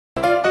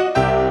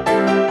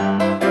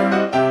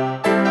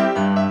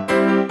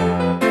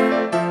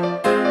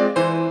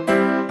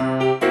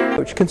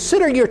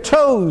consider your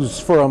toes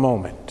for a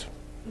moment.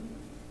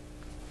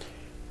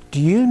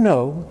 Do you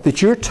know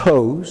that your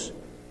toes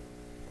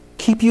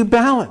keep you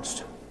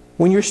balanced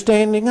when you're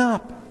standing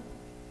up?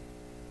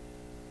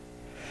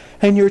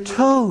 And your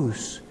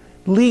toes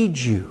lead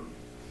you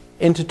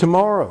into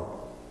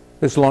tomorrow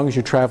as long as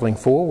you're traveling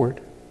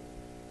forward.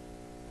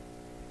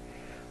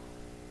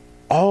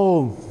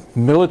 All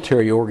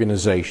military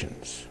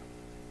organizations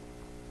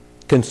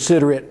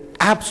consider it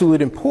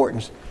absolute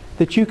importance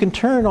that you can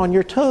turn on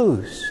your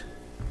toes.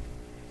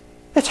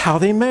 That's how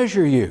they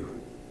measure you.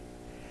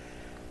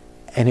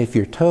 And if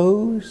your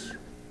toes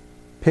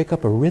pick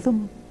up a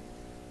rhythm,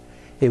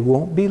 it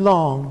won't be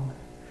long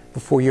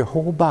before your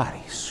whole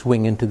body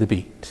swing into the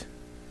beat.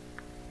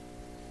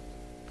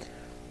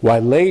 Why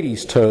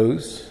ladies'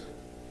 toes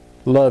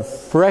love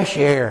fresh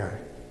air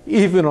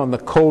even on the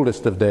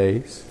coldest of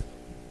days.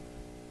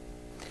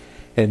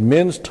 And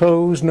men's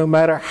toes, no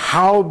matter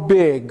how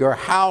big or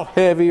how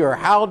heavy or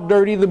how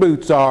dirty the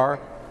boots are,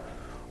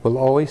 will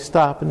always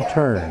stop and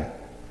turn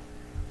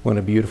when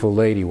a beautiful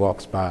lady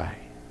walks by.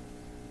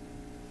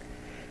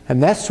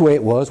 And that's the way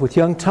it was with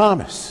young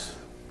Thomas.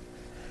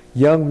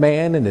 Young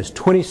man in his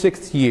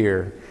 26th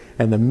year,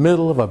 in the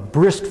middle of a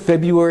brisk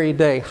February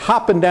day,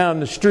 hopping down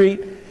the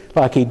street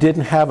like he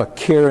didn't have a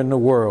care in the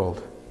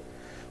world,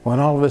 when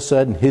all of a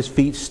sudden his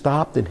feet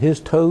stopped and his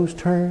toes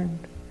turned,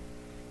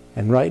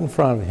 and right in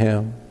front of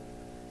him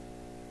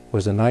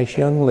was a nice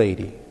young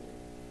lady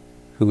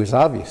who was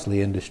obviously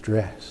in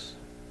distress.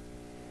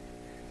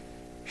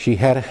 She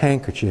had a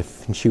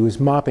handkerchief and she was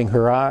mopping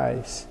her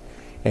eyes,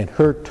 and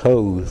her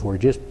toes were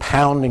just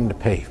pounding the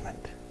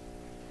pavement.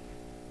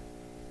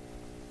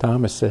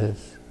 Thomas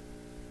says,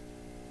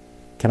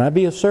 "Can I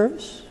be of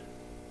service?"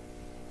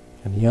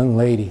 And the young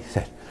lady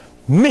said,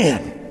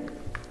 "Men!"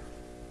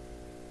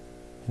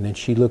 And then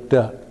she looked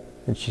up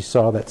and she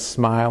saw that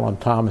smile on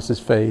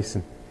Thomas's face,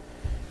 and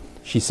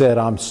she said,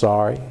 "I'm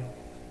sorry."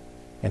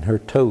 And her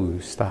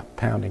toes stopped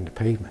pounding the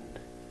pavement.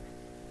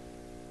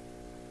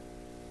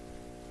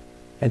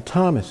 And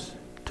Thomas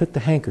took the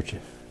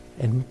handkerchief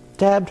and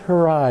dabbed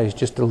her eyes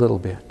just a little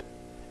bit.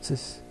 He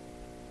says,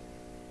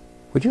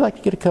 "Would you like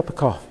to get a cup of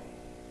coffee?"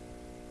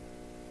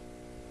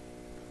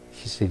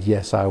 She said,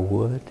 "Yes, I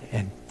would."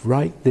 And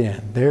right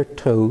then, their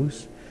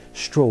toes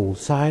strolled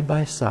side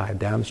by side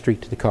down the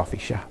street to the coffee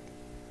shop.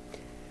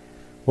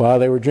 While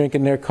they were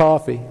drinking their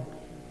coffee,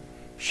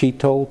 she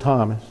told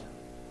Thomas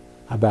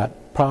about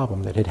a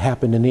problem that had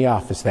happened in the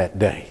office that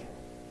day.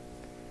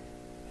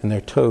 And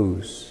their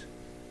toes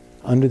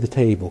under the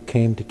table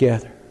came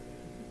together.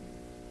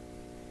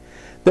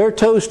 Their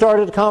toes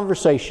started a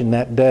conversation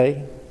that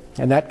day,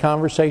 and that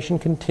conversation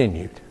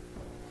continued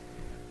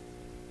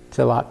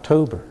till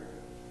October.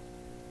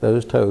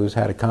 Those toes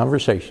had a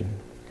conversation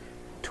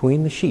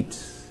between the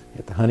sheets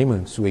at the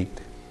honeymoon suite.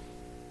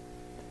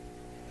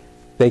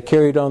 They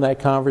carried on that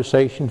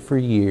conversation for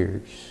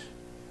years.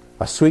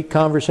 A sweet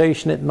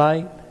conversation at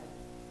night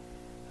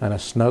and a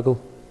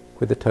snuggle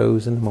with the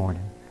toes in the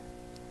morning.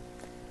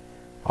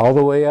 All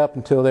the way up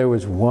until there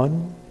was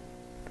 1,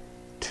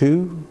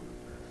 2,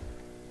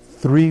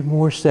 3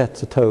 more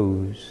sets of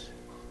toes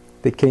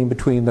that came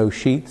between those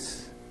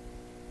sheets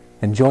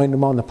and joined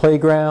them on the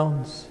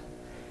playgrounds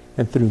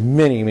and through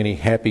many, many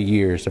happy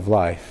years of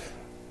life.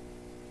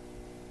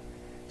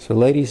 So,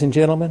 ladies and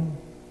gentlemen,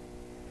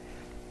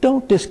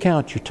 don't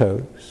discount your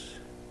toes,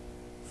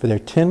 for they're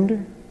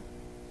tender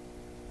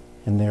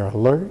and they're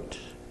alert,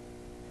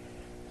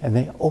 and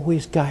they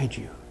always guide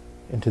you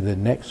into the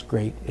next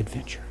great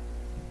adventure.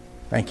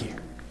 Thank you.